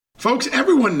Folks,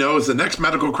 everyone knows the next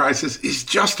medical crisis is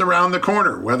just around the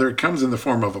corner, whether it comes in the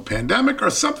form of a pandemic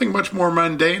or something much more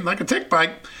mundane like a tick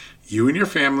bite. You and your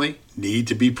family need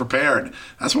to be prepared.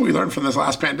 That's what we learned from this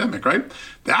last pandemic, right?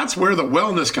 That's where the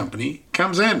Wellness Company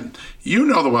comes in. You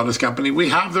know the Wellness Company. We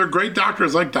have their great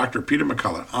doctors like Dr. Peter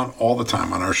McCullough on all the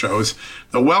time on our shows.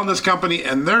 The Wellness Company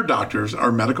and their doctors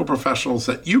are medical professionals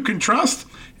that you can trust,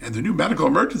 and the new medical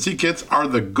emergency kits are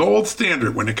the gold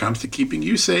standard when it comes to keeping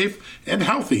you safe and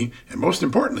healthy, and most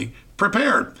importantly,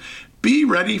 prepared. Be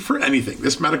ready for anything.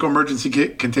 This medical emergency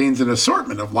kit contains an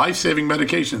assortment of life-saving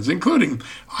medications, including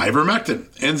ivermectin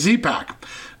and Z-Pak.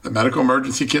 The medical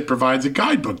emergency kit provides a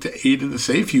guidebook to aid in the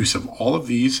safe use of all of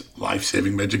these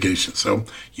life-saving medications, so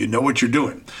you know what you're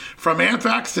doing. From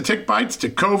anthrax to tick bites to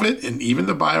COVID and even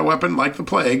the bioweapon like the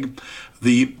plague,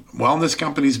 the Wellness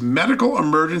Company's medical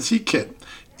emergency kit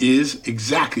is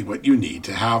exactly what you need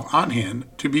to have on hand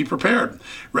to be prepared.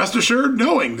 Rest assured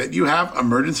knowing that you have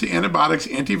emergency antibiotics,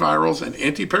 antivirals, and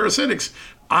antiparasitics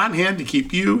on hand to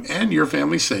keep you and your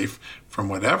family safe from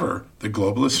whatever the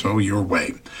globalists throw your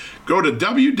way. Go to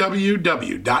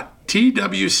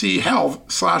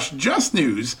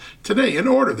www.twchealth/justnews today and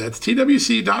order. That's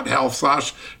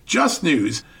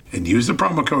twc.health/justnews and use the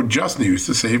promo code JUSTNEWS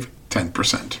to save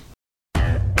 10%.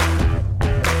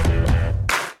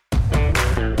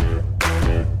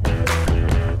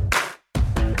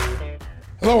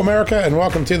 Hello, America, and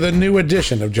welcome to the new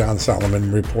edition of John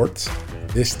Solomon Reports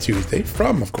this Tuesday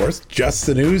from, of course, Just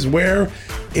the News, where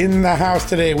in the house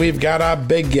today we've got a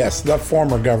big guest, the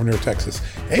former governor of Texas,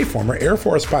 a former Air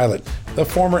Force pilot, the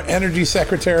former energy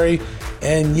secretary,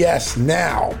 and yes,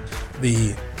 now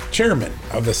the chairman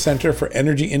of the Center for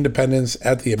Energy Independence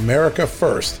at the America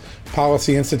First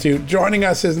Policy Institute. Joining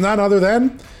us is none other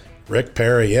than Rick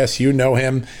Perry. Yes, you know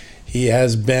him. He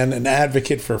has been an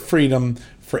advocate for freedom,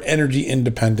 for energy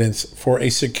independence, for a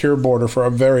secure border for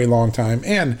a very long time,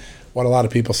 and what a lot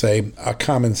of people say, a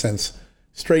common sense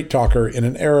straight talker in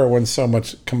an era when so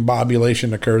much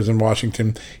combobulation occurs in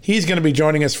Washington. He's going to be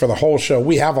joining us for the whole show.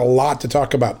 We have a lot to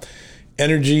talk about.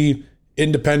 Energy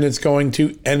independence going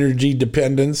to energy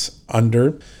dependence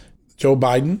under Joe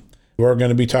Biden. We're going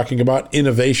to be talking about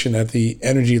innovation at the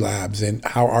energy labs and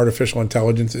how artificial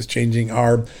intelligence is changing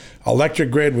our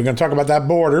electric grid. We're going to talk about that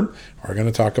border. We're going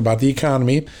to talk about the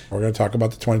economy. We're going to talk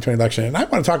about the 2020 election. And I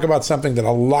want to talk about something that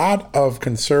a lot of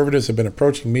conservatives have been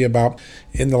approaching me about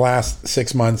in the last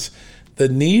 6 months, the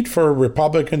need for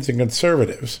Republicans and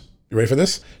conservatives, you ready for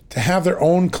this? To have their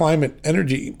own climate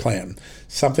energy plan,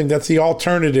 something that's the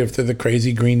alternative to the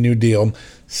crazy Green New Deal,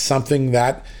 something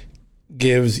that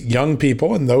gives young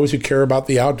people and those who care about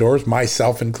the outdoors,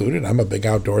 myself included. I'm a big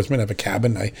outdoorsman. I have a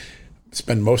cabin. I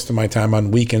spend most of my time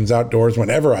on weekends outdoors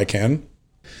whenever I can.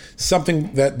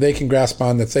 Something that they can grasp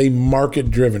on that's a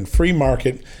market-driven, free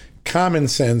market, common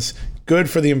sense, good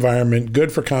for the environment,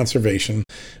 good for conservation.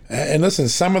 And listen,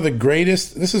 some of the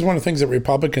greatest, this is one of the things that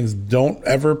Republicans don't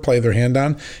ever play their hand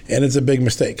on, and it's a big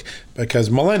mistake because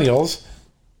millennials,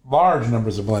 large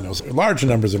numbers of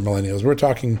millennials, we're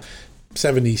talking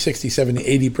 70, 60, 70,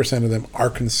 80% of them are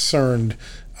concerned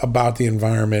about the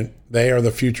environment. They are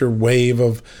the future wave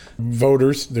of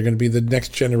voters. They're going to be the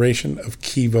next generation of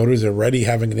key voters. They're already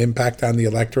having an impact on the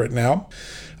electorate now.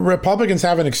 Republicans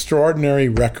have an extraordinary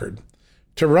record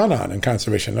to run on in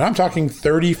conservation. And I'm talking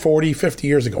 30, 40, 50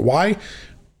 years ago. Why?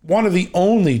 One of the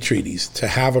only treaties to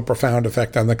have a profound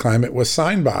effect on the climate was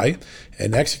signed by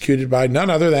and executed by none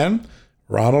other than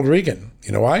Ronald Reagan.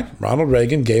 You know why? Ronald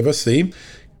Reagan gave us the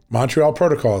Montreal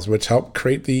Protocols, which helped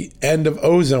create the end of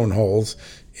ozone holes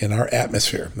in our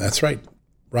atmosphere. That's right.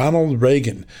 Ronald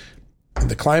Reagan.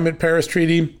 The Climate Paris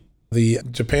Treaty, the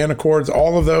Japan Accords,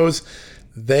 all of those,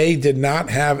 they did not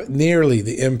have nearly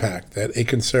the impact that a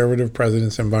conservative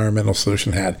president's environmental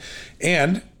solution had.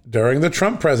 And during the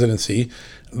Trump presidency,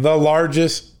 the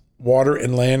largest water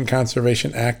and land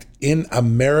conservation act in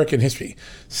American history,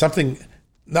 something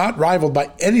not rivaled by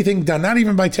anything done, not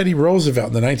even by Teddy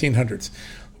Roosevelt in the 1900s,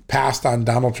 passed on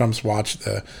Donald Trump's watch,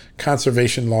 the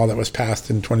conservation law that was passed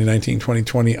in 2019,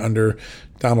 2020 under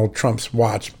Donald Trump's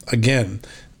watch. Again,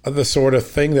 the sort of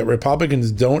thing that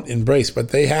Republicans don't embrace,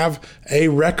 but they have a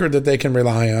record that they can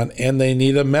rely on, and they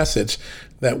need a message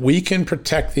that we can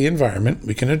protect the environment,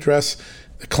 we can address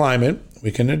the climate, we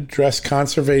can address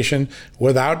conservation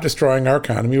without destroying our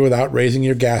economy, without raising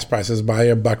your gas prices by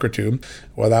a buck or two,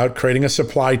 without creating a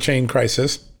supply chain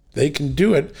crisis. They can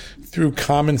do it through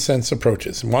common sense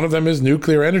approaches. One of them is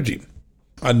nuclear energy.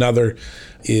 Another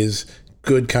is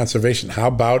good conservation. How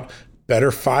about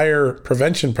better fire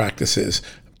prevention practices,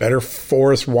 better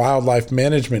forest wildlife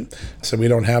management so we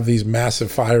don't have these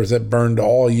massive fires that burned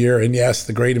all year. And yes,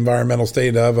 the great environmental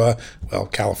state of,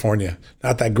 California.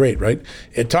 Not that great, right?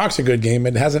 It talks a good game.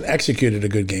 It hasn't executed a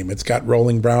good game. It's got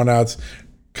rolling brownouts,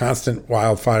 constant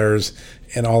wildfires,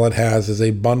 and all it has is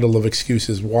a bundle of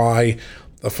excuses why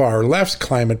the far left's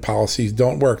climate policies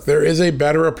don't work. There is a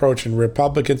better approach in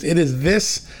Republicans. It is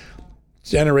this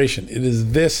generation, it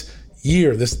is this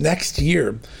year, this next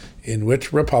year, in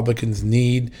which Republicans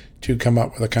need to come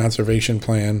up with a conservation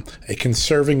plan, a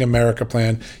conserving America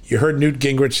plan. You heard Newt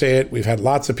Gingrich say it. We've had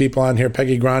lots of people on here.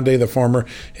 Peggy Grande, the former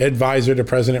advisor to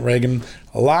President Reagan.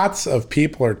 Lots of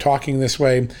people are talking this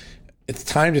way. It's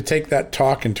time to take that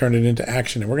talk and turn it into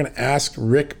action. And we're going to ask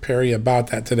Rick Perry about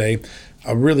that today,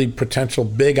 a really potential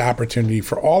big opportunity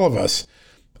for all of us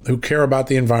who care about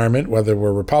the environment, whether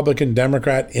we're Republican,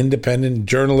 Democrat, independent,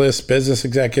 journalists, business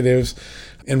executives,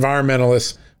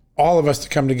 environmentalists, all of us to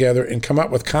come together and come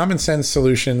up with common sense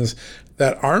solutions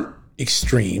that aren't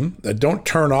extreme, that don't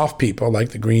turn off people like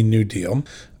the Green New Deal,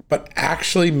 but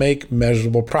actually make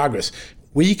measurable progress.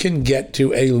 We can get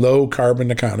to a low carbon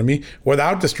economy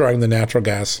without destroying the natural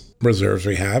gas reserves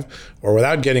we have or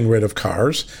without getting rid of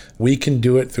cars. We can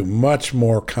do it through much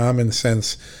more common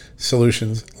sense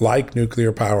solutions like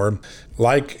nuclear power,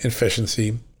 like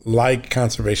efficiency, like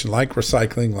conservation, like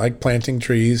recycling, like planting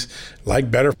trees, like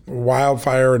better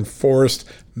wildfire and forest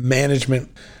management.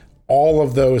 All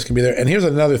of those can be there. And here's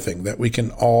another thing that we can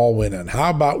all win on.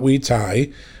 How about we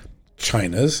tie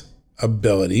China's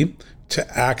ability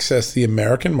to access the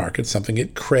American market, something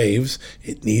it craves,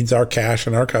 it needs our cash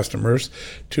and our customers,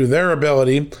 to their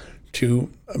ability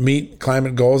to meet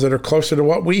climate goals that are closer to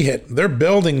what we hit. They're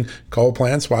building coal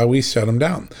plants while we shut them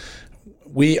down.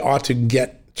 We ought to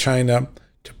get China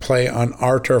to play on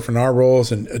our turf and our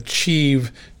roles and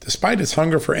achieve, despite its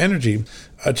hunger for energy,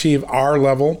 achieve our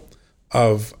level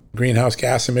of greenhouse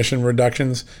gas emission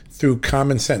reductions through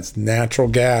common sense, natural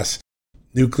gas,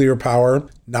 nuclear power,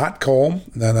 not coal.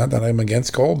 Not that I'm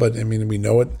against coal, but I mean, we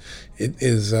know it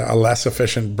is a less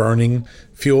efficient burning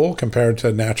fuel compared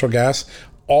to natural gas.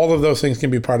 All of those things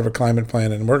can be part of a climate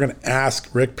plan. And we're going to ask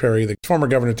Rick Perry, the former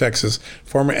governor of Texas,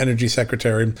 former energy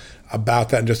secretary, about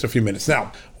that in just a few minutes.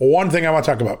 Now, one thing I want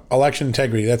to talk about, election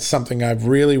integrity. That's something I've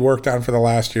really worked on for the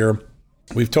last year.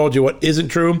 We've told you what isn't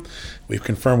true. We've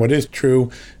confirmed what is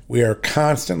true. We are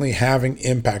constantly having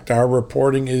impact. Our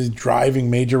reporting is driving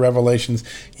major revelations.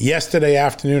 Yesterday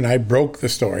afternoon, I broke the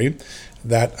story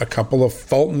that a couple of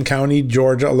Fulton County,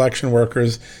 Georgia election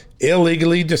workers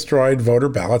illegally destroyed voter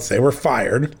ballots. They were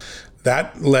fired.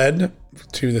 That led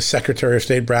to the Secretary of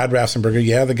State, Brad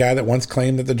Raffensperger, the guy that once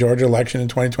claimed that the Georgia election in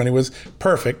 2020 was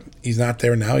perfect. He's not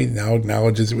there now. He now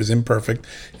acknowledges it was imperfect,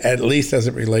 at least as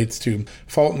it relates to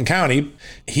Fulton County.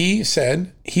 He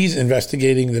said he's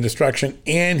investigating the destruction,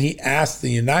 and he asked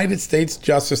the United States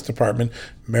Justice Department,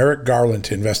 Merrick Garland,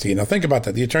 to investigate. Now think about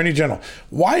that. The Attorney General.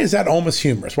 Why is that almost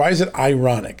humorous? Why is it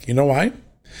ironic? You know why?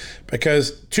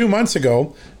 Because 2 months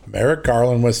ago, Merrick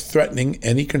Garland was threatening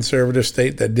any conservative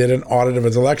state that did an audit of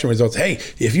its election results. Hey,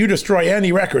 if you destroy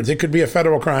any records, it could be a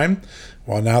federal crime.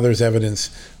 Well, now there's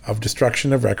evidence of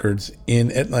destruction of records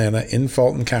in Atlanta, in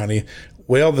Fulton County.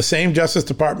 Will the same Justice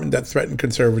Department that threatened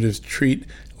conservatives treat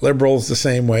liberals the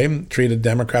same way, treat a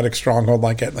Democratic stronghold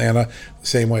like Atlanta the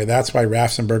same way? That's why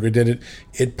Raffensperger did it.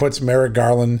 It puts Merrick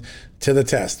Garland to the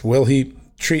test. Will he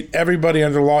treat everybody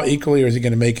under law equally, or is he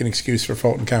going to make an excuse for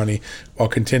Fulton County while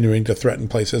continuing to threaten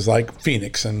places like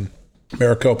Phoenix and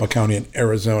Maricopa County in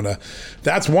Arizona?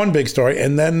 That's one big story.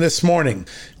 And then this morning,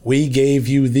 we gave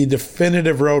you the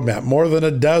definitive roadmap. More than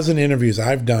a dozen interviews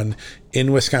I've done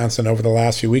in Wisconsin over the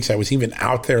last few weeks. I was even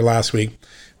out there last week.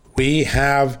 We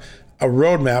have a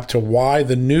roadmap to why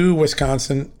the new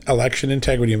Wisconsin election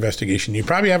integrity investigation. You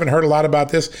probably haven't heard a lot about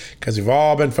this because we've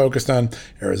all been focused on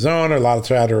Arizona, a lot of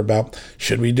chatter about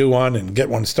should we do one and get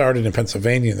one started in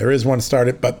Pennsylvania. And there is one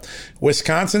started, but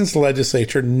Wisconsin's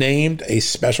legislature named a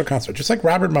special counsel, just like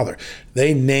Robert Mueller.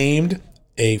 They named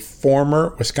a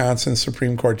former Wisconsin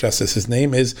Supreme Court justice. His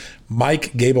name is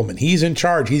Mike Gableman. He's in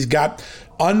charge. He's got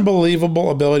unbelievable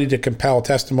ability to compel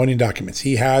testimony and documents.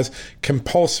 He has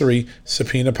compulsory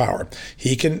subpoena power.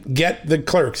 He can get the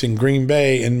clerks in Green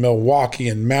Bay, in Milwaukee,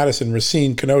 in Madison,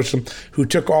 Racine, Kenosha, who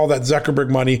took all that Zuckerberg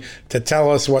money to tell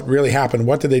us what really happened.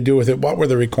 What did they do with it? What were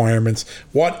the requirements?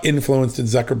 What influence did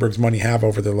Zuckerberg's money have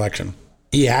over the election?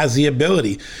 He has the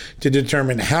ability to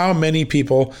determine how many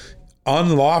people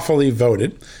unlawfully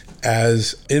voted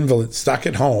as invalids stuck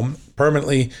at home,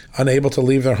 permanently unable to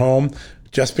leave their home,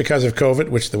 just because of COVID,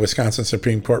 which the Wisconsin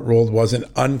Supreme Court ruled was an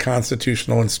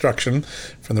unconstitutional instruction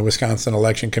from the Wisconsin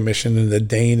Election Commission and the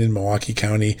Dane and Milwaukee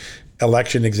County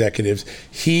election executives.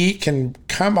 He can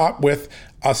come up with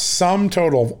a sum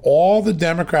total of all the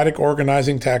Democratic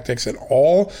organizing tactics and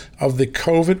all of the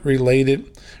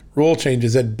COVID-related rule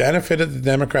changes that benefited the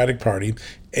Democratic Party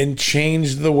and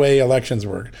changed the way elections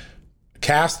were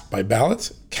cast by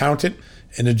ballots, counted,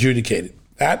 and adjudicated.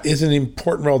 That is an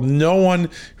important role. No one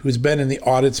who's been in the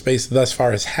audit space thus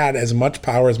far has had as much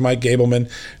power as Mike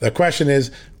Gableman. The question is,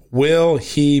 will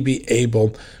he be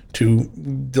able to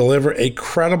deliver a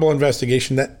credible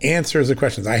investigation that answers the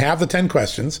questions? I have the 10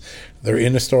 questions. They're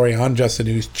in a story on Just the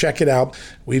News. Check it out.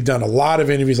 We've done a lot of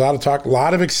interviews, a lot of talk, a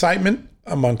lot of excitement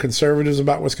among conservatives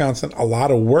about Wisconsin, a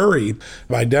lot of worry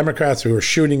by Democrats who are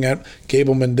shooting at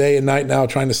Gableman day and night now,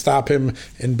 trying to stop him,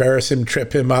 embarrass him,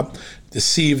 trip him up,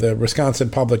 deceive the Wisconsin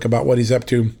public about what he's up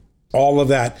to. All of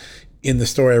that in the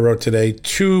story I wrote today.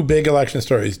 2 big election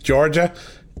stories, Georgia,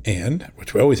 and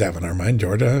which we always have in our mind,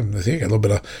 Georgia, I see, got a little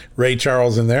bit of Ray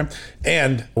Charles in there,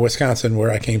 and Wisconsin, where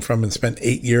I came from and spent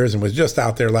 8 years and was just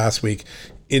out there last week.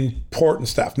 Important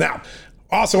stuff. Now,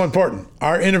 also important,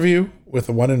 our interview with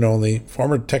the one and only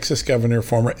former Texas governor,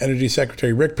 former energy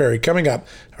secretary Rick Perry, coming up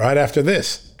right after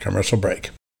this commercial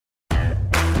break.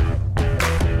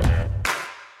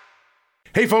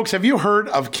 Hey folks, have you heard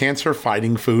of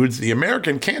cancer-fighting foods? The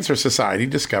American Cancer Society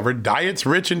discovered diets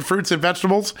rich in fruits and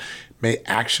vegetables may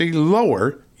actually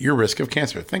lower your risk of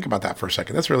cancer. Think about that for a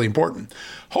second. That's really important.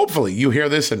 Hopefully you hear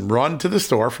this and run to the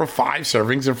store for 5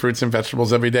 servings of fruits and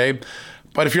vegetables every day.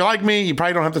 But if you're like me, you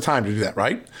probably don't have the time to do that,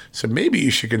 right? So maybe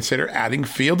you should consider adding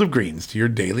Field of Greens to your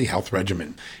daily health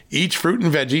regimen. Each fruit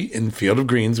and veggie in Field of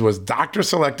Greens was doctor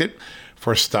selected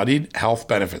for studied health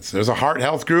benefits. There's a heart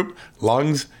health group,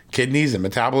 lungs, kidneys, and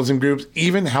metabolism groups,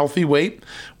 even healthy weight.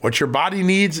 What your body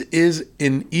needs is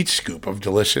in each scoop of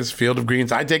delicious Field of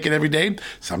Greens. I take it every day.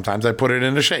 Sometimes I put it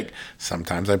in a shake.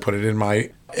 Sometimes I put it in my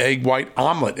egg white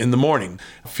omelet in the morning.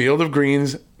 Field of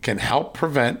Greens can help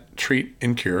prevent, treat,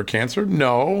 and cure cancer?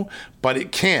 No, but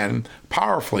it can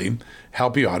powerfully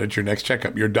help you out at your next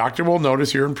checkup. Your doctor will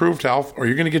notice your improved health, or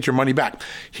you're going to get your money back.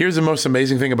 Here's the most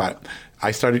amazing thing about it. I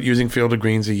started using Field of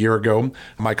Greens a year ago.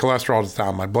 My cholesterol is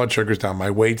down, my blood sugar's down, my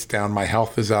weight's down, my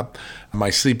health is up, my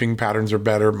sleeping patterns are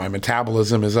better, my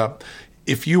metabolism is up.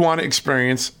 If you want to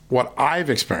experience what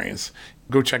I've experienced,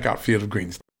 go check out Field of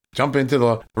Greens. Jump into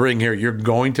the ring here. You're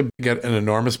going to get an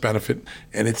enormous benefit,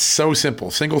 and it's so simple.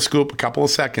 Single scoop, a couple of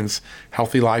seconds,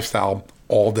 healthy lifestyle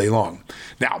all day long.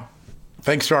 Now,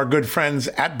 thanks to our good friends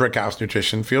at Brickhouse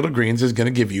Nutrition, Field of Greens is going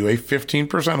to give you a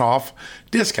 15% off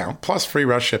discount plus free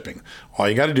rush shipping. All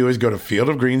you got to do is go to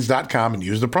fieldofgreens.com and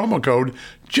use the promo code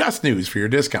JUSTNEWS for your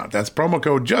discount. That's promo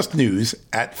code JUSTNEWS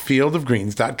at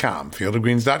fieldofgreens.com.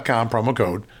 Fieldofgreens.com, promo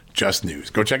code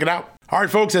JUSTNEWS. Go check it out. All right,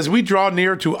 folks, as we draw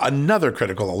near to another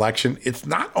critical election, it's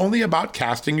not only about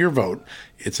casting your vote,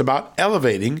 it's about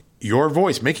elevating your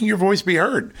voice, making your voice be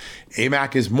heard.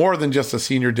 AMAC is more than just a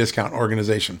senior discount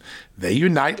organization. They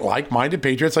unite like-minded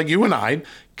patriots like you and I,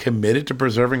 committed to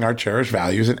preserving our cherished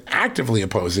values and actively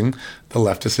opposing the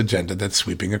leftist agenda that's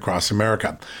sweeping across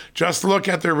America. Just look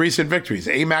at their recent victories.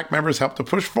 AMAC members helped to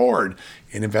push forward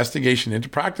an investigation into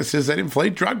practices that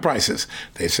inflate drug prices.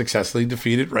 They've successfully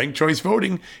defeated ranked choice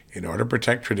voting in order to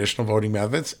protect traditional voting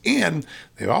methods, and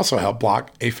they've also helped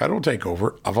block a federal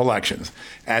takeover of elections.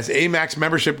 As AMAC's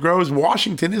membership grows,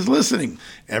 Washington is listening.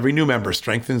 Every new member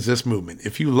strengthens this movement.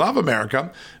 If you love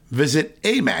America, visit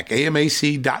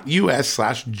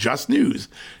amac.us/justnews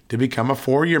to become a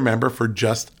 4-year member for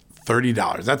just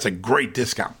 $30. That's a great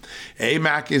discount.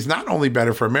 AMAC is not only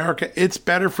better for America, it's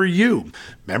better for you.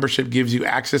 Membership gives you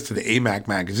access to the AMAC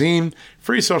magazine,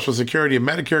 free Social Security and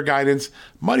Medicare guidance,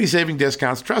 money-saving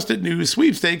discounts, trusted news,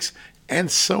 sweepstakes,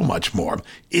 and so much more.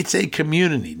 It's a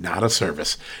community, not a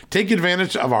service. Take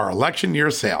advantage of our election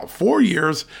year sale, 4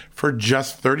 years for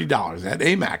just $30 at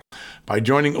AMAC. By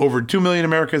joining over 2 million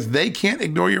Americans, they can't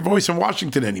ignore your voice in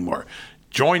Washington anymore.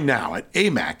 Join now at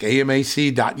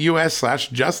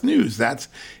amac.us/justnews. That's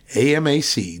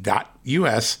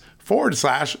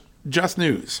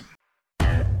amac.us/justnews.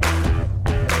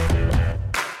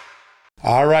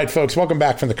 All right, folks, welcome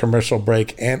back from the commercial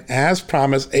break. And as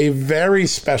promised, a very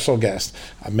special guest,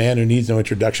 a man who needs no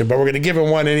introduction, but we're going to give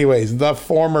him one anyways, the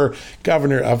former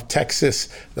governor of Texas,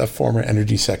 the former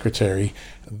energy secretary,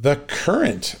 the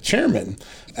current chairman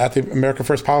at the America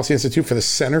First Policy Institute for the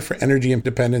Center for Energy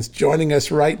Independence. Joining us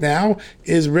right now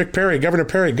is Rick Perry. Governor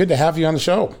Perry, good to have you on the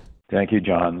show. Thank you,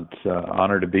 John. It's an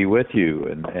honor to be with you.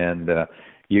 And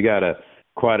you got a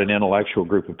quite an intellectual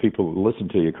group of people who listen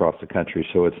to you across the country.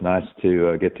 So it's nice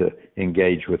to get to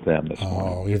engage with them this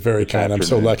morning. Oh, you're very kind. I'm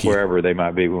so lucky. Wherever they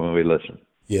might be when we listen.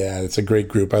 Yeah, it's a great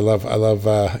group. I love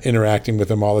interacting with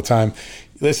them all the time.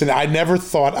 Listen, I never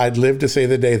thought I'd live to see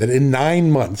the day that in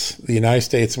 9 months, the United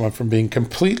States went from being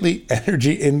completely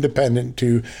energy independent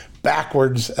to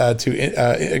backwards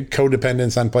to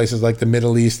codependence on places like the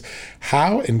Middle East.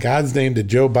 How in God's name did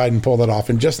Joe Biden pull that off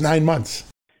in just 9 months?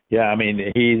 Yeah, I mean,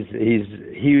 he's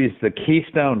the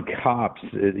Keystone Cops.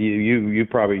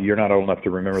 You're not old enough to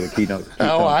remember the Keystone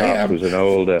Cops. Was an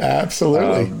old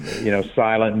absolutely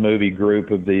silent movie group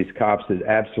of these cops that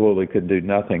absolutely could do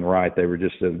nothing right. They were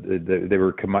just they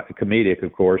were comedic,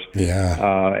 of course.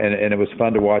 Yeah, and it was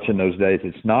fun to watch in those days.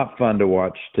 It's not fun to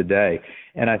watch today.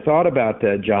 And I thought about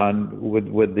that, John,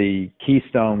 with the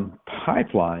Keystone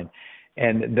Pipeline,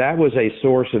 and that was a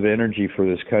source of energy for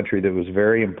this country that was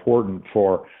very important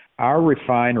for. Our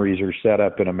refineries are set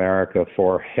up in America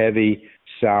for heavy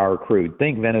sour crude.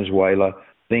 Think Venezuela.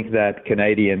 Think that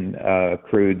Canadian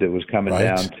crude that was coming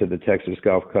down to the Texas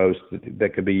Gulf Coast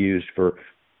that could be used for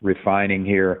refining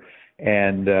here.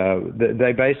 And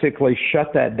they basically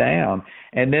shut that down.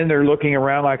 And then they're looking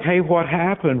around like, hey, what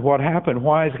happened? What happened?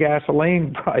 Why is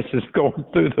gasoline prices going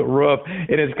through the roof?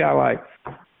 And it's kind of like,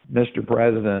 Mr.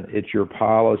 President, it's your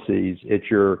policies. It's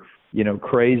your,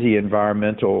 crazy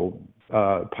environmental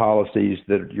policies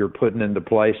that you're putting into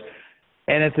place.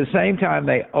 And at the same time,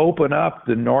 they open up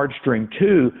the Nord Stream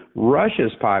 2,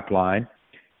 Russia's pipeline,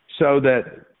 so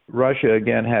that Russia,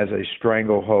 again, has a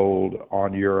stranglehold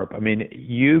on Europe. I mean,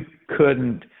 you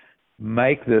couldn't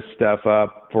make this stuff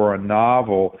up for a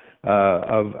novel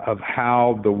of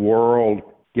how the world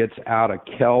gets out of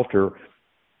kilter,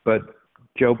 but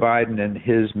Joe Biden and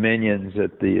his minions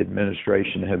at the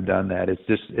administration have done that.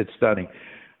 It's stunning.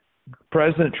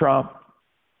 President Trump,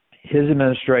 his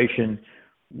administration,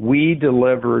 we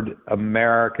delivered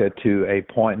America to a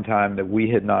point in time that we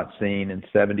had not seen in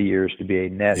 70 years to be a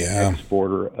net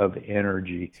exporter of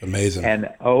energy. It's amazing. And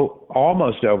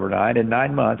almost overnight, in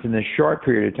 9 months, in this short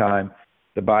period of time,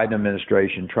 the Biden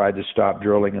administration tried to stop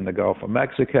drilling in the Gulf of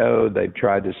Mexico. They've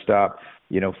tried to stop,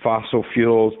 fossil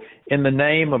fuels in the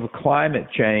name of climate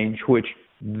change, which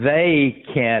they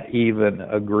can't even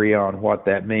agree on what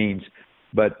that means.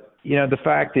 But, the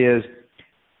fact is,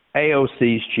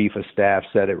 AOC's chief of staff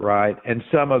said it right, and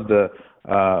some of the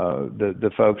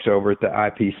folks over at the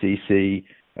IPCC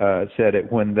said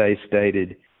it when they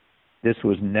stated this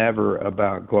was never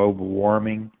about global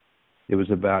warming. It was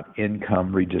about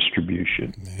income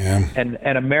redistribution. Yeah.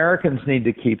 And Americans need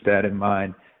to keep that in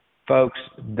mind. Folks,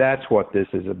 that's what this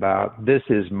is about. This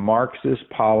is Marxist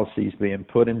policies being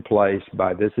put in place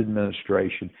by this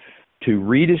administration to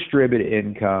redistribute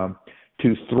income,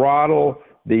 to throttle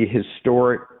the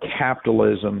historic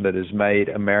capitalism that has made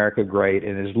America great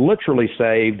and has literally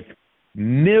saved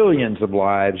millions of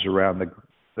lives around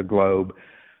the globe.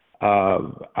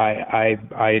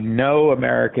 I know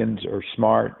Americans are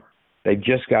smart. They've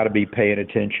just got to be paying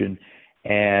attention.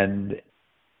 And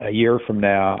a year from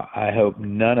now, I hope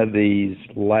none of these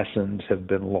lessons have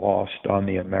been lost on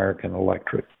the American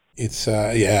electorate. It's,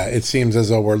 it seems as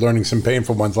though we're learning some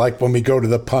painful ones. Like when we go to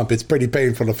the pump, it's pretty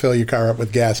painful to fill your car up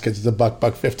with gas because it's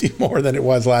 $1.50 more than it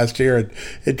was last year.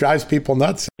 It drives people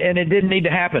nuts. And it didn't need to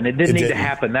happen. It didn't need to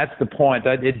happen. That's the point.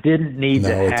 It didn't need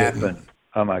to happen. Didn't.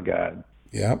 Oh, my God.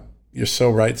 Yeah, you're so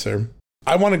right, sir.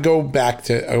 I want to go back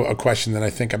to a question that I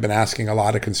think I've been asking a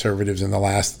lot of conservatives in the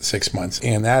last 6 months.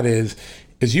 And that is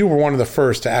you were one of the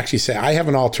first to actually say, I have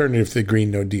an alternative to the Green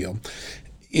No Deal.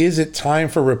 Is it time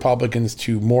for Republicans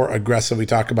to more aggressively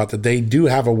talk about that they do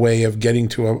have a way of getting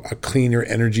to a cleaner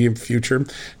energy future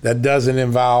that doesn't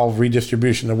involve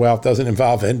redistribution of wealth, doesn't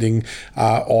involve ending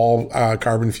all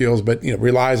carbon fuels, but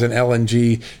relies on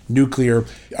LNG, nuclear?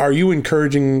 Are you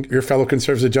encouraging your fellow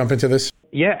conservatives to jump into this?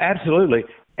 Yeah, absolutely.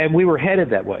 And we were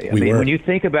headed that way. I mean, when you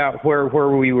think about where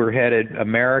we were headed,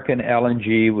 American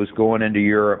LNG was going into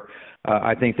Europe.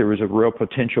 I think there was a real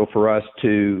potential for us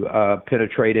to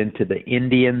penetrate into the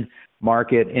Indian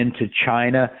market, into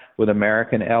China with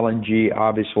American LNG,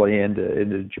 obviously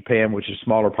into Japan, which is a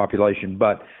smaller population,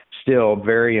 but still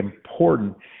very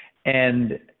important.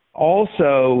 And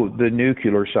also the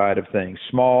nuclear side of things,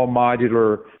 small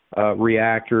modular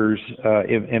reactors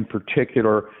in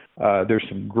particular. There's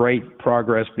some great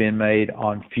progress being made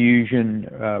on fusion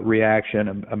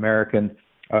reaction.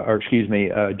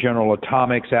 General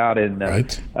Atomics out in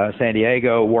San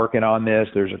Diego working on this.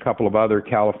 There's a couple of other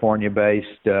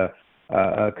California-based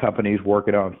companies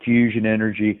working on fusion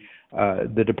energy.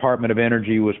 The Department of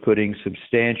Energy was putting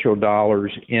substantial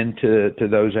dollars into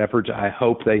those efforts. I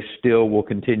hope they still will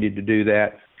continue to do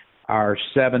that. our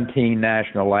 17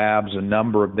 national labs, a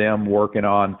number of them working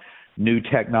on new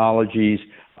technologies,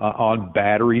 on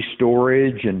battery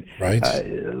storage. And right.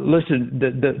 Listen,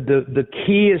 the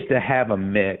key is to have a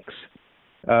mix.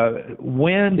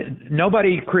 Wind,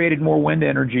 nobody created more wind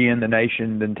energy in the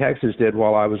nation than Texas did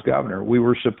while I was governor. We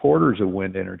were supporters of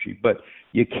wind energy, but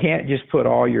you can't just put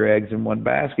all your eggs in one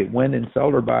basket. Wind and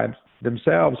solar by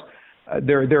themselves,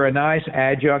 they're a nice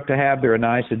adjunct to have. They're a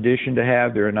nice addition to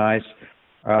have. They're a nice,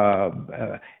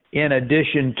 in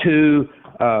addition to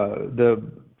the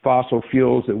fossil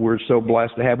fuels that we're so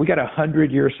blessed to have. We got a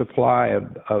 100-year supply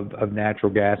of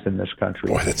natural gas in this country.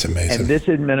 Boy, that's amazing. And this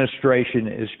administration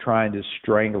is trying to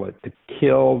strangle it, to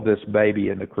kill this baby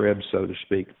in the crib, so to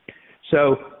speak.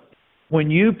 So when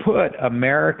you put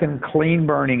American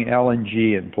clean-burning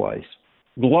LNG in place,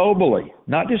 globally,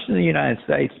 not just in the United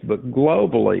States, but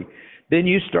globally, then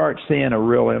you start seeing a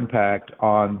real impact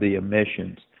on the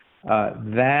emissions.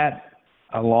 That,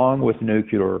 along with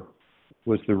nuclear,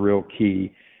 was the real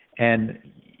key. And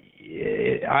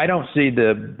I don't see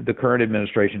the current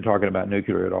administration talking about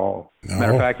nuclear at all. No.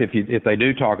 Matter of fact, if they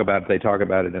do talk about it, they talk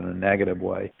about it in a negative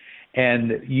way.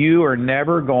 And you are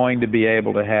never going to be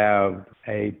able to have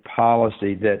a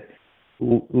policy that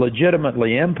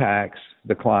legitimately impacts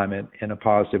the climate in a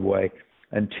positive way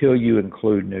until you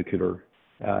include nuclear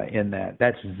in that.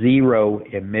 That's zero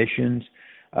emissions.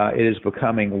 It is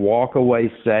becoming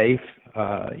walk-away safe.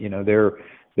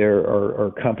 There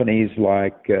are companies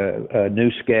like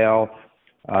NuScale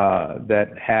that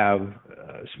have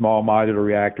small modular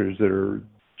reactors that are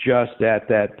just at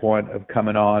that point of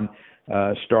coming on,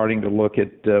 starting to look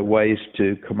at ways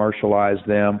to commercialize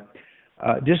them.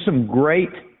 There's some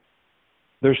great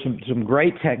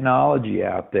technology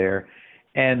out there,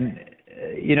 and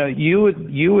you would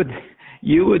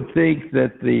think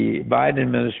that the Biden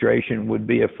administration would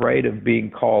be afraid of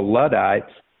being called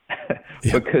Luddites.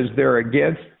 Yeah. Because they're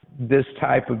against this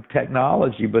type of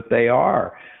technology, but they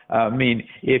are. I mean,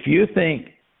 if you think,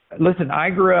 listen,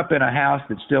 I grew up in a house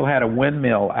that still had a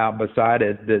windmill out beside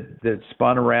it that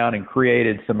spun around and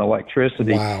created some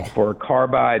electricity. Wow. For a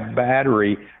carbide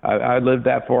battery. I lived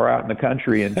that far out in the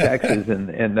country in Texas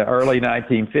in the early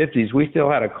 1950s. We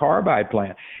still had a carbide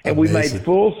plant. And Amazing. We made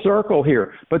full circle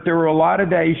here. But there were a lot of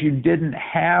days you didn't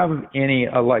have any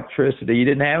electricity. You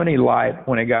didn't have any light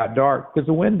when it got dark because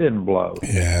the wind didn't blow.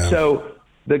 Yeah. So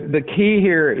the key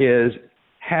here is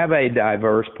have a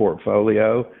diverse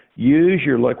portfolio. Use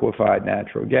your liquefied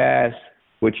natural gas,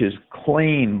 which is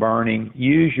clean burning.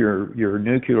 Use your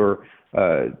nuclear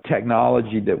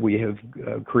technology that we have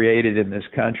created in this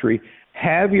country.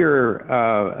 Have your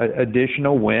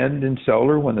additional wind and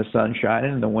solar when the sun's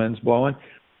shining and the wind's blowing.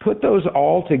 Put those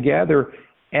all together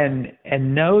and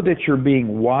know that you're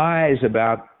being wise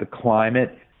about the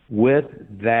climate with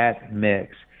that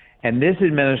mix. And this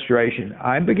administration,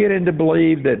 I'm beginning to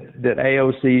believe that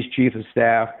AOC's chief of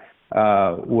staff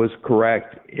was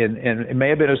correct, and it may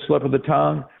have been a slip of the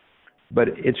tongue, but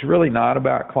it's really not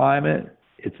about climate.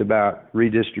 It's about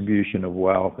redistribution of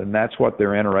wealth, and that's what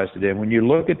they're interested in. When you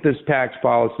look at this tax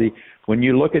policy, when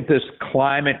you look at this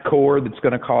climate core that's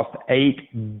going to cost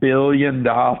 $8 billion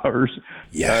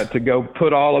to go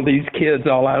put all of these kids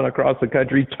all out across the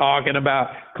country talking about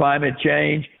climate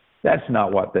change, that's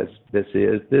not what this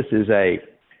is. This is a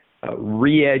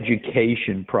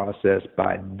re-education process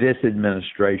by this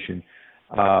administration.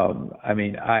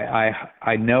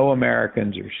 I know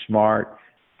Americans are smart.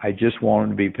 I just want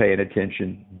them to be paying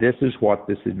attention. This is what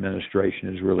this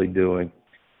administration is really doing.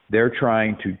 They're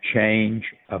trying to change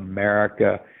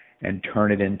America and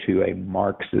turn it into a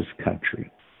Marxist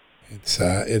country.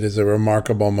 It is a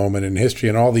remarkable moment in history,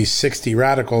 and all these 60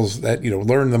 radicals that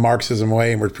learned the Marxism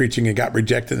way and were preaching and got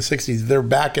rejected in the 60s, they're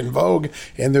back in vogue,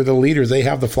 and they're the leaders. They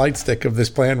have the flight stick of this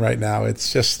plan right now.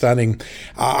 It's just stunning.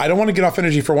 I don't want to get off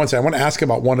energy for one second. I want to ask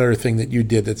about one other thing that you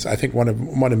did. That's, I think, one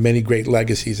of many great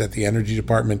legacies at the Energy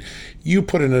Department. You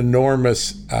put an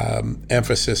enormous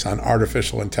emphasis on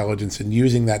artificial intelligence and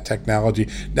using that technology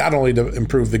not only to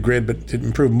improve the grid but to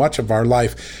improve much of our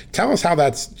life. Tell us how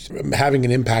that's having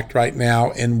an impact right now,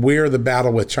 and where the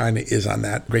battle with China is on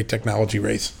that great technology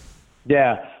race.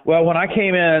 Yeah. Well, when I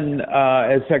came in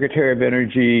as Secretary of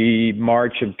Energy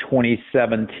March of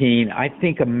 2017, I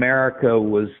think America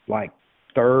was like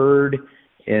third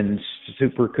in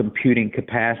supercomputing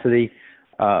capacity.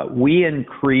 We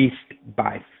increased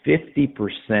by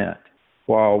 50%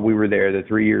 while we were there, the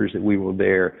 3 years that we were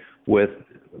there, with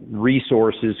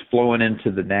resources flowing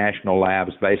into the national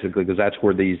labs, basically, because that's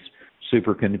where these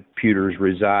supercomputers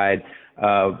reside.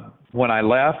 When I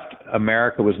left,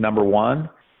 America was number one.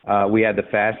 We had the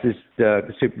fastest,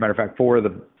 matter of fact, 4 of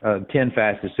the 10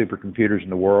 fastest supercomputers in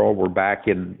the world were back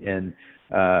in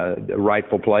the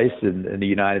rightful place in the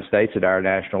United States at our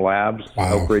national labs.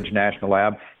 Wow. Oak Ridge National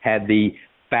Lab had the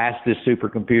fastest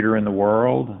supercomputer in the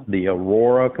world, the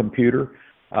Aurora computer,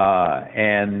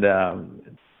 and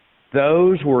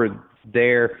those were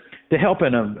there to help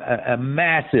in a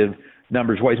massive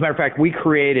numbers of ways. As a matter of fact, we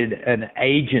created an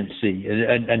agency,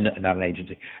 not an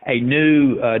agency, a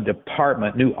new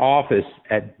department, new office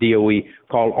at DOE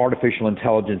called Artificial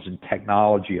Intelligence and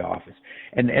Technology Office.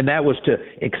 And that was to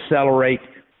accelerate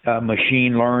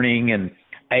machine learning and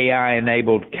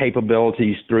AI-enabled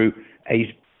capabilities through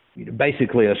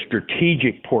basically a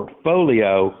strategic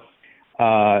portfolio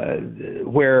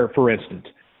where, for instance,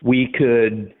 we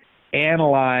could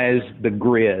analyze the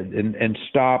grid and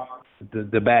stop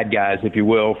the bad guys, if you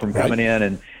will, from coming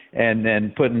in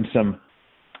and putting some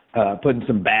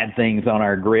bad things on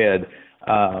our grid.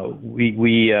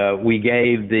 We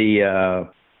gave the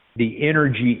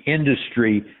energy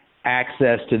industry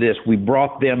access to this. We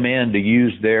brought them in to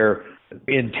use their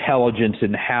intelligence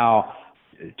in how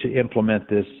to implement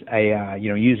this AI,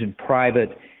 using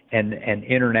private and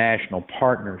international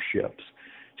partnerships.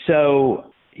 So,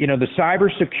 the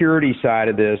cybersecurity side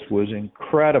of this was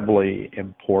incredibly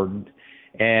important.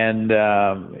 And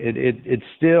it's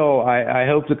still, I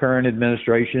hope the current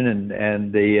administration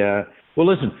and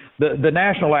listen, the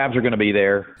national labs are going to be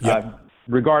there. Yep.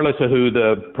 Regardless of who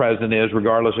the president is,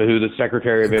 regardless of who the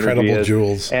Secretary of Energy is.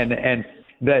 Jewels. And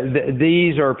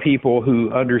these are people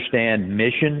who understand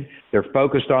mission. They're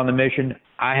focused on the mission.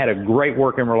 I had a great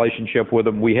working relationship with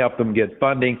them. We helped them get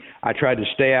funding. I tried to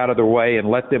stay out of their way and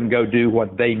let them go do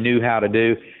what they knew how to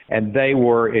do, and they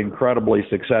were incredibly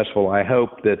successful. I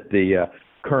hope that the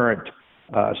current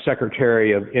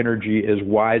Secretary of Energy is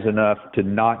wise enough to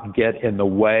not get in the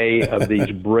way of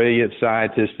these brilliant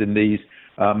scientists and these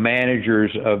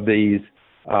managers of these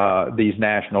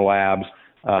national labs.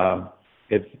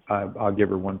 I'll give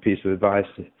her one piece of advice.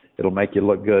 It'll make you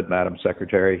look good, Madam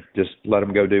Secretary. Just let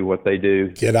them go do what they do.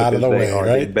 Get out of the way, right?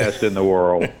 They are the best in the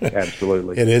world.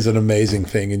 Absolutely. It is an amazing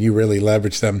thing, and you really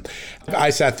leverage them.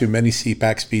 I sat through many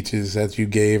CPAC speeches that you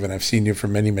gave, and I've seen you for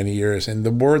many, many years. And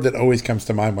the word that always comes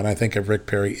to mind when I think of Rick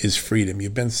Perry is freedom.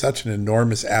 You've been such an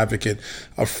enormous advocate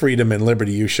of freedom and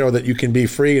liberty. You show that you can be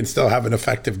free and still have an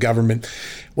effective government.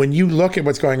 When you look at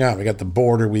what's going on, we got the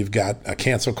border, we've got a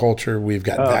cancel culture, we've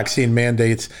got vaccine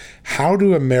mandates. How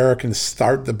do Americans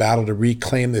start the battle to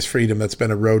reclaim this freedom that's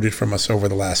been eroded from us over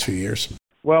the last few years?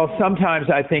 Well, sometimes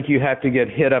I think you have to get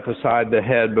hit up aside the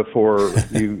head before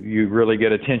you really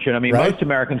get attention. I mean, most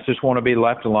Americans just want to be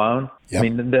left alone. Yep. I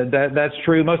mean, that's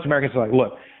true. Most Americans are like,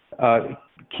 look,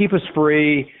 keep us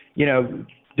free,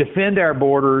 defend our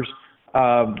borders,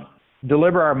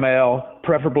 deliver our mail,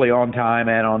 preferably on time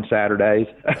and on Saturdays.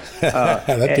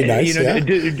 That'd be nice.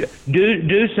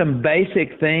 Do some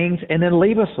basic things and then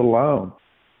leave us alone.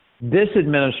 This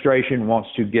administration wants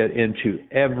to get into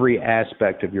every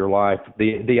aspect of your life.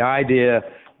 The idea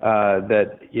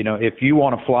that, if you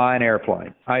want to fly an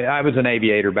airplane, I was an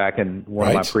aviator back in one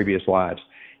of my previous lives.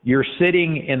 You're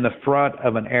sitting in the front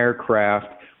of an aircraft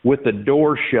with the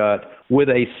door shut, with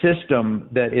a system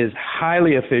that is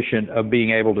highly efficient of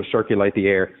being able to circulate the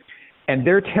air. And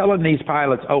they're telling these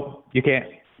pilots, oh, you can't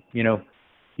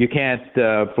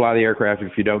fly the aircraft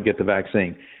if you don't get the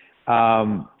vaccine.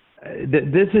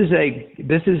 This is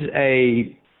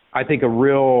I think, a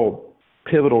real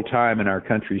pivotal time in our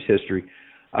country's history.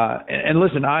 And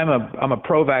listen, I'm a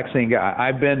pro-vaccine guy.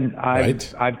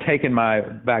 I've taken my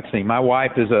vaccine. My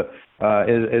wife is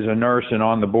a nurse and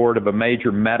on the board of a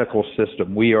major medical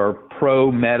system. We are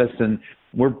pro-medicine.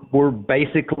 We're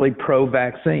basically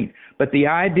pro-vaccine. But the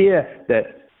idea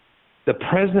that the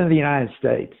President of the United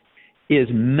States is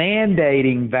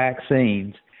mandating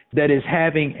vaccines that is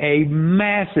having a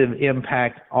massive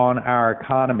impact on our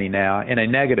economy now in a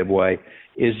negative way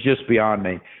is just beyond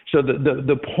me. So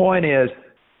the point is,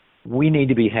 we need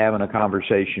to be having a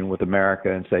conversation with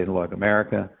America and saying, look,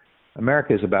 America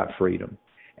is about freedom.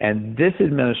 And this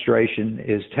administration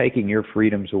is taking your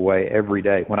freedoms away every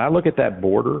day. When I look at that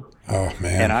border,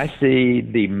 and I see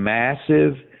the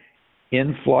massive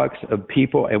influx of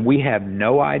people, and we have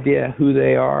no idea who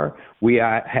they are. We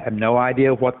have no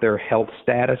idea what their health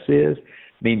status is.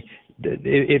 I mean,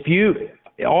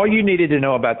 all you needed to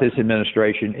know about this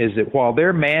administration is that while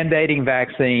they're mandating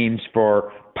vaccines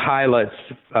for pilots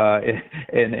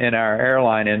in our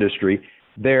airline industry,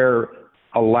 they're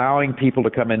allowing people to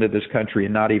come into this country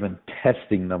and not even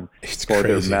testing them for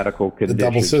their medical conditions. The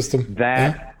double system.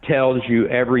 That tells you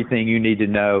everything you need to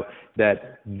know,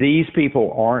 that these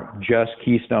people aren't just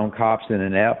Keystone cops and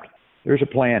inept. there's a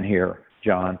plan here,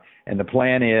 John. And the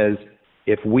plan is,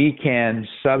 if we can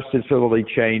substantively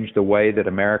change the way that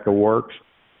America works,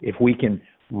 if we can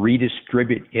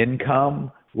redistribute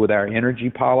income with our energy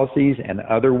policies and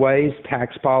other ways,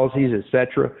 tax policies,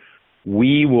 etc.,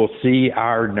 we will see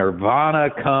our nirvana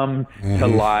come to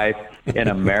life in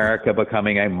America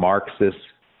becoming a Marxist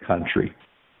country.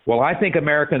 Well, I think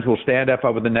Americans will stand up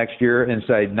over the next year and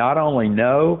say, not only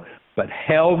no, but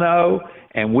hell no,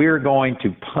 and we're going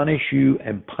to punish you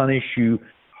and punish you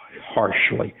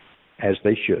harshly, as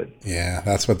they should. Yeah,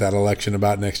 that's what that election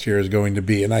about next year is going to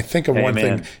be. And I think of one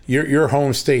Amen. thing, your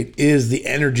home state is the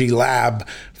energy lab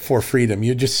for freedom.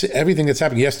 You just, everything that's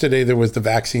happening. Yesterday, there was the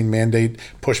vaccine mandate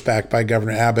pushback by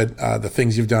Governor Abbott, the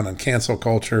things you've done on cancel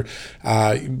culture,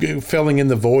 filling in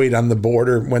the void on the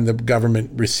border when the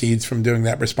government recedes from doing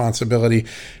that responsibility.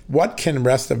 What can the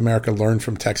rest of America learn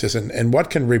from Texas? And what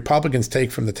can Republicans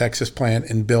take from the Texas plan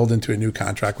and build into a new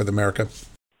contract with America?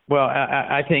 Well,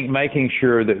 I think making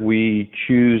sure that we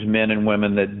choose men and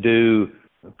women that do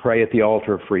pray at the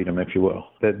altar of freedom, if you will,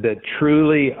 that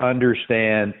truly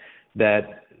understand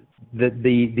that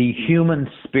the human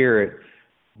spirit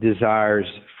desires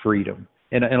freedom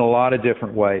in a lot of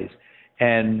different ways.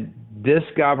 And this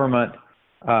government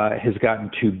has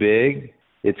gotten too big.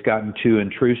 It's gotten too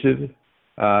intrusive.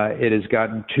 It has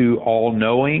gotten too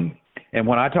all-knowing. And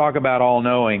when I talk about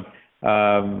all-knowing,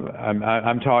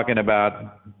 I'm talking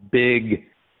about big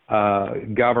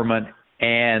government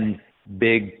and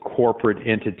big corporate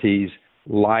entities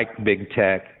like big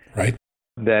tech, right,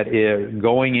 that is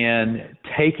going in,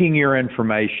 taking your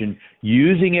information,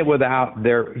 using it without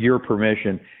your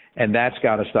permission, and that's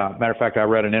got to stop. Matter of fact, I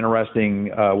read an interesting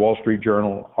Wall Street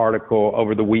Journal article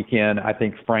over the weekend. I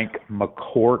think Frank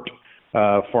McCourt,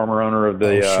 former owner of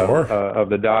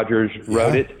the Dodgers,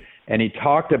 wrote it. And he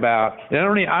talked about, and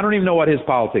I don't even know what his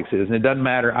politics is, and it doesn't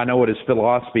matter. I know what his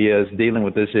philosophy is dealing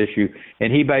with this issue.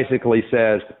 And he basically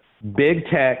says, big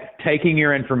tech taking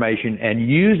your information and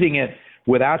using it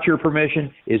without your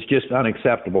permission is just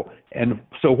unacceptable. And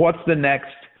so what's the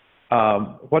next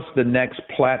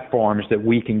platforms that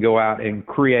we can go out and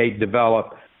create,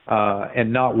 develop,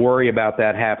 and not worry about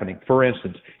that happening? For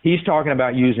instance, he's talking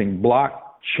about using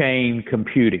blockchain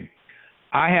computing.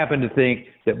 I happen to think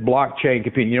that blockchain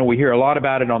computing, we hear a lot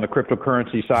about it on the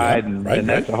cryptocurrency side, and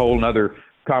that's a whole other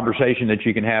conversation that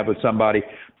you can have with somebody.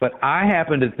 But I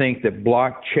happen to think that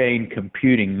blockchain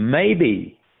computing may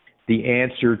be the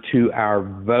answer to our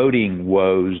voting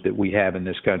woes that we have in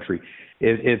this country.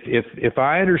 If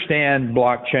I understand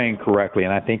blockchain correctly,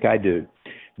 and I think I do,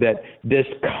 that this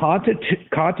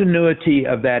continuity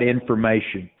of that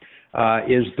information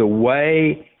is the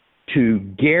way to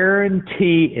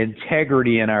guarantee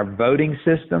integrity in our voting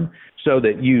system, so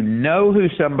that you know who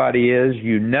somebody is,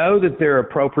 you know that they're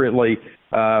appropriately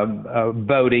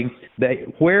voting,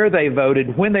 where they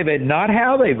voted, when they voted, not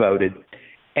how they voted,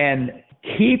 and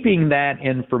keeping that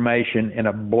information in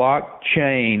a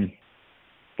blockchain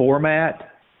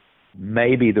format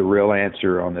may be the real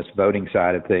answer on this voting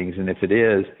side of things. And if it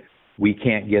is, we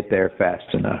can't get there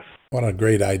fast enough. What a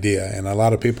great idea. And a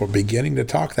lot of people are beginning to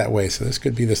talk that way. So this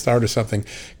could be the start of something.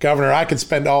 Governor, I could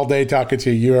spend all day talking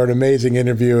to you. You're an amazing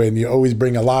interview, and you always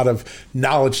bring a lot of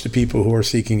knowledge to people who are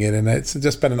seeking it. And it's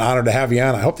just been an honor to have you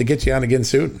on. I hope to get you on again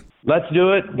soon. Let's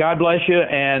do it. God bless you.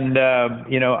 And,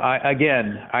 I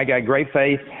got great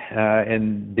faith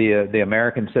in the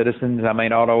American citizens. I may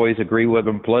not always agree with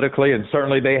them politically, and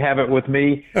certainly they have it with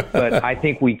me. But I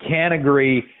think we can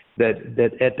agree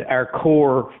that at our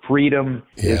core, freedom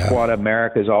is what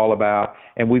America is all about,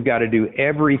 and we've got to do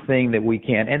everything that we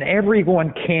can, and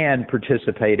everyone can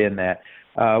participate in that.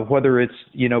 Whether it's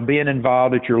being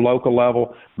involved at your local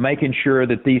level, making sure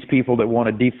that these people that want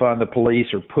to defund the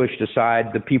police are pushed aside,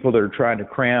 the people that are trying to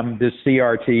cram this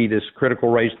CRT, this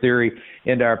critical race theory,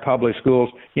 into our public schools.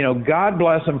 God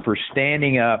bless them for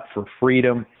standing up for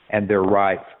freedom and their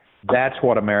rights. That's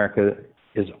what America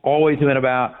has always been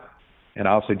about. And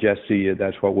I'll suggest to you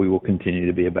that's what we will continue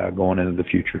to be about going into the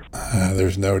future.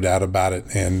 There's no doubt about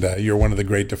it. And you're one of the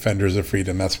great defenders of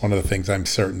freedom. That's one of the things I'm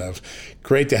certain of.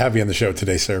 Great to have you on the show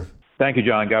today, sir. Thank you,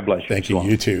 John. God bless you. Thank you.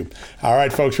 You too. All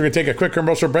right, folks, we're going to take a quick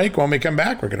commercial break. When we come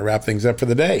back, we're going to wrap things up for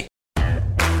the day.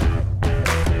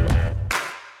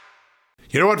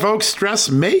 You know what, folks? Stress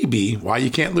may be why you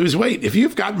can't lose weight. If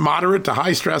you've got moderate to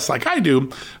high stress like I do,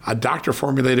 a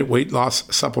doctor-formulated weight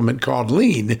loss supplement called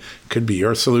Lean could be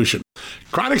your solution.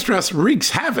 Chronic stress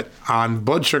wreaks havoc on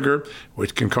blood sugar,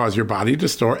 which can cause your body to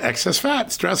store excess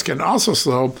fat. Stress can also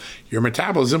slow your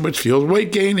metabolism, which fuels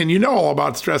weight gain. And you know all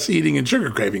about stress eating and sugar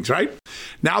cravings, right?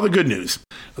 Now the good news.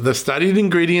 The studied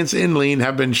ingredients in lean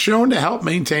have been shown to help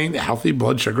maintain healthy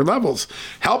blood sugar levels,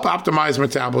 help optimize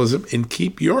metabolism, and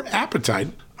keep your appetite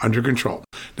under control.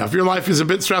 Now, if your life is a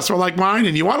bit stressful like mine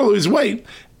and you want to lose weight,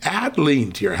 add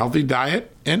lean to your healthy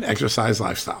diet and exercise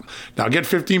lifestyle. Now get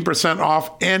 15%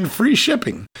 off and free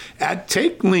shipping at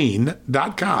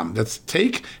takelean.com. That's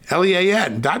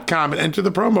takelean.com and enter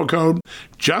the promo code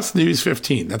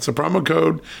JustNews15. That's the promo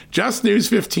code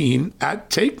JustNews15 at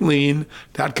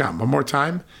takelean.com. One more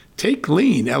time,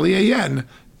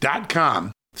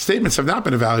 takelean.com. Statements have not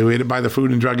been evaluated by the Food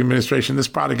and Drug Administration. This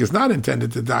product is not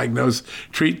intended to diagnose,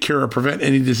 treat, cure, or prevent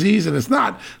any disease, and it's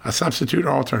not a substitute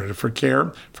or alternative for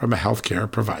care from a healthcare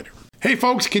provider. Hey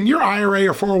folks, can your IRA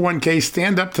or 401k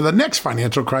stand up to the next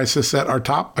financial crisis that our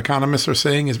top economists are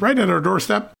saying is right at our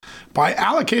doorstep? By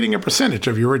allocating a percentage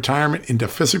of your retirement into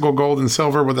physical gold and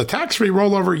silver with a tax-free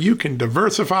rollover, you can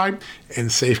diversify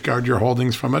and safeguard your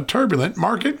holdings from a turbulent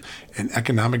market and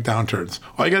economic downturns.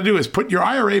 All you got to do is put your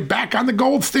IRA back on the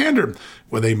gold standard.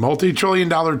 With a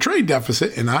multi-trillion-dollar trade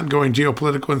deficit and ongoing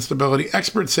geopolitical instability,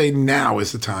 experts say now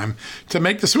is the time to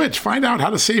make the switch. Find out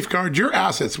how to safeguard your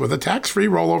assets with a tax-free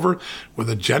rollover with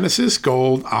a Genesis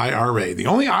Gold IRA, the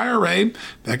only IRA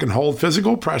that can hold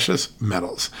physical precious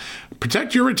metals.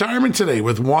 Protect your retirement today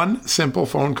with one simple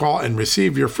phone call and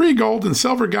receive your free gold and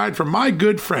silver guide from my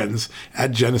good friends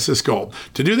at Genesis Gold.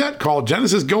 To do that, call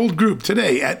Genesis Gold Group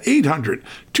today at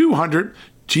 800-200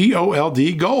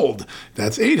 GOLD Gold.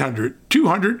 That's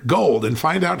 800-200-GOLD, and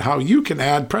find out how you can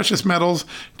add precious metals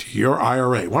to your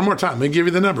IRA. One more time, let me give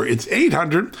you the number. It's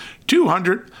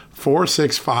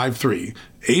 800-200-4653.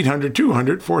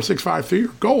 800-200-4653 or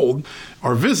gold,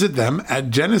 or visit them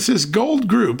at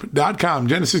genesisgoldgroup.com.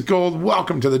 Genesis Gold,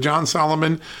 welcome to the John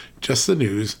Solomon Just the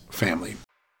News family.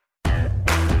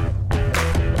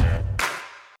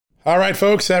 All right,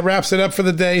 folks, that wraps it up for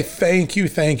the day. Thank you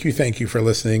for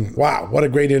listening. Wow, what a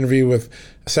great interview with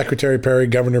Secretary Perry,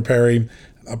 Governor Perry,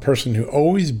 a person who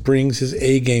always brings his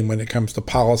A game when it comes to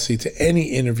policy to any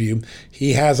interview.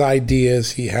 He has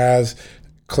ideas. He has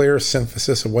clear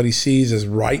synthesis of what he sees as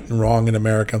right and wrong in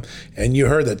America. And you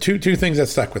heard that two things that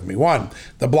stuck with me. One,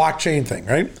 the blockchain thing,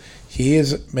 right? He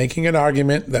is making an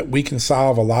argument that we can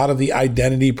solve a lot of the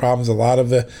identity problems, a lot of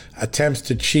the attempts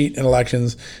to cheat in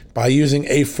elections by using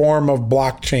a form of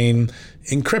blockchain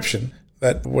encryption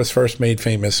that was first made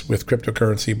famous with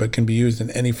cryptocurrency, but can be used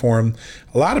in any form.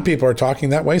 A lot of people are talking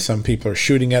that way. Some people are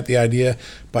shooting at the idea,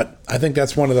 but I think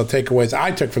that's one of the takeaways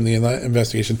I took from the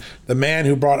investigation. The man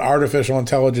who brought artificial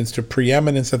intelligence to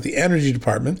preeminence at the Energy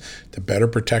Department to better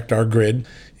protect our grid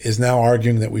is now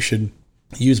arguing that we should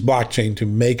use blockchain to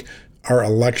make our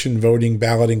election voting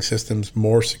balloting systems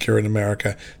more secure in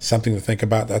America. Something to think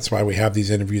about. That's why we have these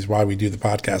interviews, why we do the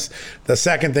podcast. The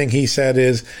second thing he said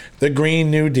is the Green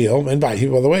New Deal. And by the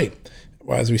way,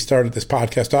 as we started this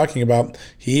podcast talking about,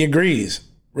 he agrees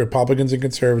Republicans and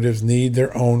conservatives need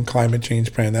their own climate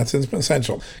change plan. That's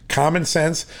essential. Common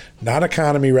sense, not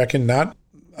economy wrecking, not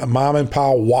a mom and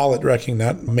pop wallet wrecking,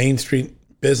 not Main Street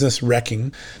business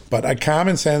wrecking, but a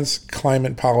common sense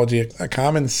climate policy, a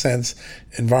common sense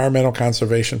environmental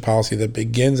conservation policy that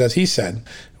begins, as he said,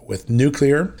 with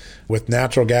nuclear, with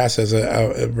natural gas as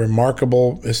a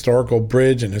remarkable historical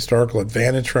bridge and historical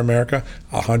advantage for America,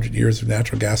 100 years of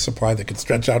natural gas supply that could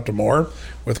stretch out to more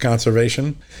with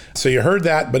conservation. So you heard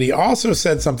that, but he also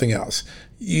said something else.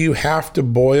 You have to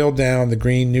boil down the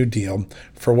Green New Deal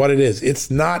for what it is.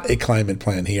 It's not a climate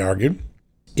plan, he argued.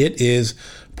 It is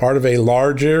part of a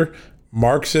larger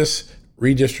Marxist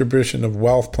redistribution of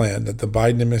wealth plan that the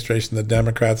Biden administration, the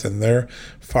Democrats, and their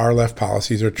far left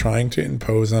policies are trying to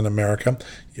impose on America.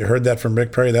 You heard that from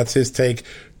Rick Perry. That's his take.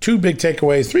 Three big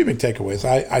takeaways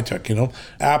I took,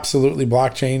 absolutely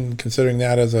blockchain, considering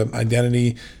that as an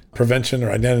identity prevention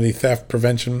or identity theft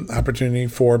prevention opportunity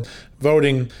for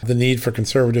voting, the need for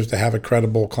conservatives to have a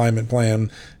credible climate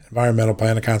plan, environmental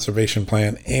plan, a conservation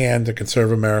plan, and to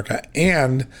conserve America,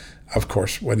 and of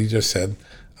course, what he just said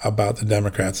about the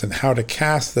Democrats and how to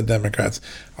cast the Democrats.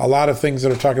 A lot of things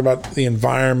that are talking about the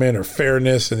environment or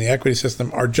fairness and the equity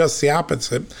system are just the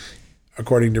opposite,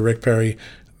 according to Rick Perry.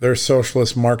 They're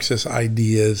socialist Marxist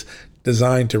ideas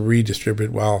designed to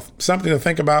redistribute wealth. Something to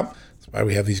think about. That's why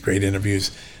we have these great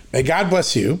interviews. May God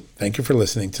bless you. Thank you for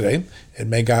listening today. And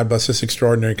may God bless this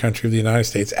extraordinary country of the United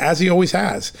States, as he always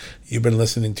has. You've been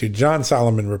listening to John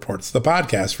Solomon Reports, the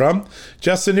podcast from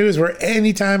Just the News, where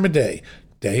any time of day,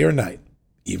 day or night,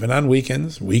 even on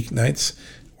weekends, weeknights,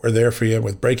 We're there for you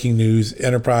with breaking news,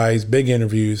 enterprise, big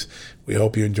interviews. We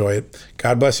hope you enjoy it.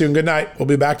 God bless you and good night. We'll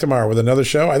be back tomorrow with another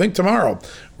show. I think tomorrow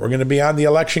we're going to be on the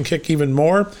election kick even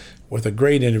more with a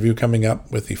great interview coming up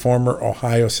with the former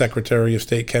Ohio Secretary of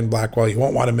State, Ken Blackwell. You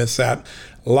won't want to miss that.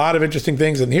 A lot of interesting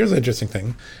things. And here's the interesting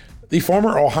thing. The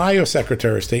former Ohio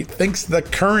Secretary of State thinks the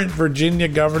current Virginia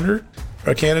governor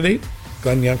or candidate,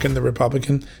 Glenn Youngkin, the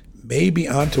Republican, may be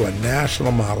onto a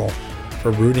national model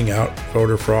for rooting out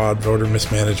voter fraud, voter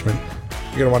mismanagement.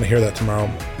 You're going to want to hear that tomorrow.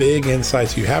 Big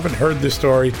insights. If you haven't heard this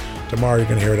story, tomorrow you're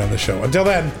going to hear it on the show. Until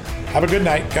then, have a good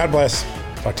night. God bless.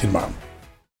 Talk to you tomorrow.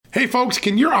 Hey folks,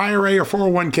 can your IRA or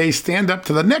 401k stand up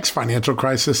to the next financial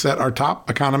crisis that our top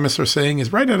economists are saying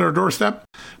is right at our doorstep?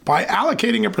 By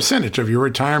allocating a percentage of your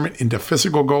retirement into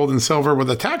physical gold and silver with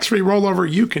a tax-free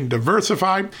rollover, you can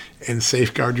diversify and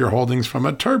safeguard your holdings from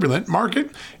a turbulent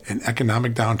market and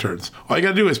economic downturns. All you got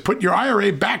to do is put your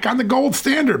IRA back on the gold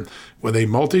standard. With a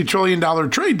multi-trillion-dollar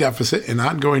trade deficit and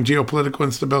ongoing geopolitical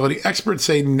instability, experts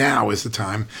say now is the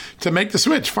time to make the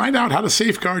switch. Find out how to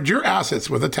safeguard your assets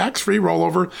with a tax-free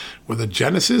rollover with a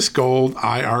Genesis Gold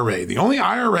IRA, the only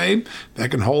IRA that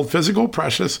can hold physical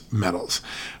precious metals.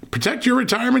 Protect your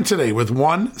retirement today with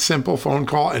one simple phone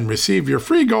call and receive your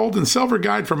free gold and silver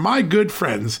guide from my good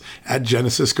friends at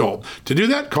Genesis Gold. To do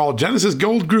that, call Genesis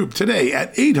Gold Group today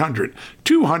at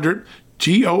 800-200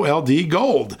 GOLD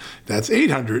Gold. That's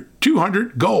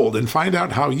 800-200-GOLD, and find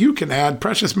out how you can add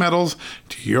precious metals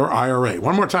to your IRA.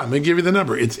 One more time, let me give you the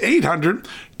number. It's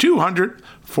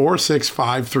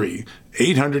 800-200-4653.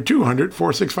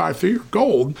 800-200-4653 or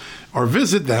gold, or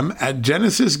visit them at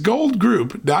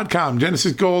genesisgoldgroup.com.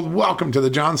 Genesis Gold, welcome to the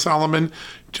John Solomon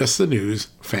Just the News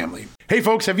family. Hey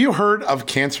folks, have you heard of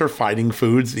cancer-fighting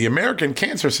foods? The American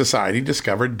Cancer Society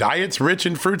discovered diets rich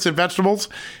in fruits and vegetables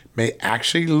may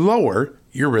actually lower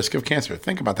your risk of cancer.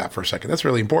 Think about that for a second. That's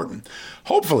really important.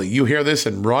 Hopefully you hear this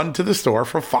and run to the store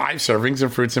for 5 servings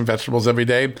of fruits and vegetables every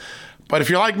day. But if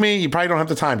you're like me, you probably don't have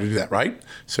the time to do that, right?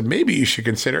 So maybe you should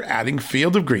consider adding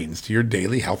Field of Greens to your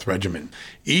daily health regimen.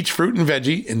 Each fruit and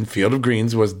veggie in Field of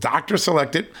Greens was doctor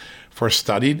selected for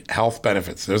studied health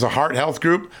benefits. There's a heart health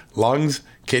group, lungs,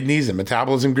 kidneys, and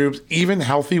metabolism groups, even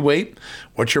healthy weight.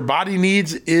 What your body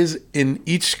needs is in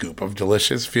each scoop of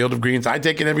delicious Field of Greens. I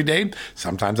take it every day.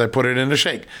 Sometimes I put it in a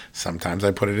shake. Sometimes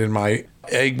I put it in my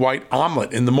egg white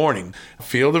omelet in the morning.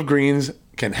 Field of Greens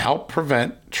can help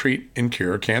prevent, treat, and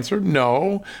cure cancer?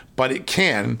 No, but it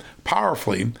can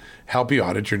powerfully help you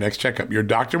out at your next checkup. Your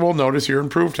doctor will notice your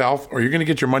improved health, or you're going to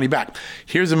get your money back.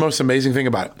 Here's the most amazing thing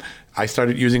about it. I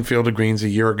started using Field of Greens a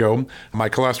year ago. My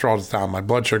cholesterol is down, my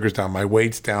blood sugar's down, my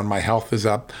weight's down, my health is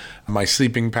up, my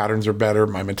sleeping patterns are better,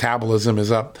 my metabolism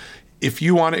is up. If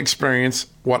you want to experience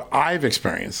what I've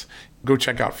experienced, go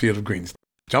check out Field of Greens.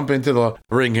 Jump into the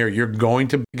ring here. You're going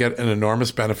to get an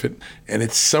enormous benefit. And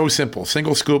it's so simple.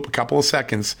 Single scoop, a couple of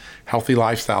seconds, healthy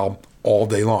lifestyle all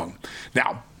day long.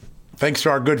 Now, thanks to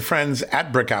our good friends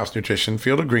at Brickhouse Nutrition,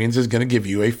 Field of Greens is going to give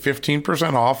you a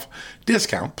 15% off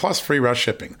discount plus free rush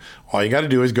shipping. All you got to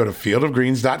do is go to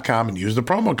fieldofgreens.com and use the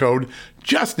promo code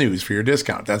JUSTNEWS for your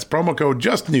discount. That's promo code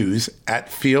JUSTNEWS at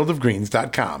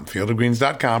fieldofgreens.com.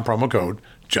 Fieldofgreens.com, promo code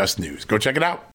JUSTNEWS. Go check it out.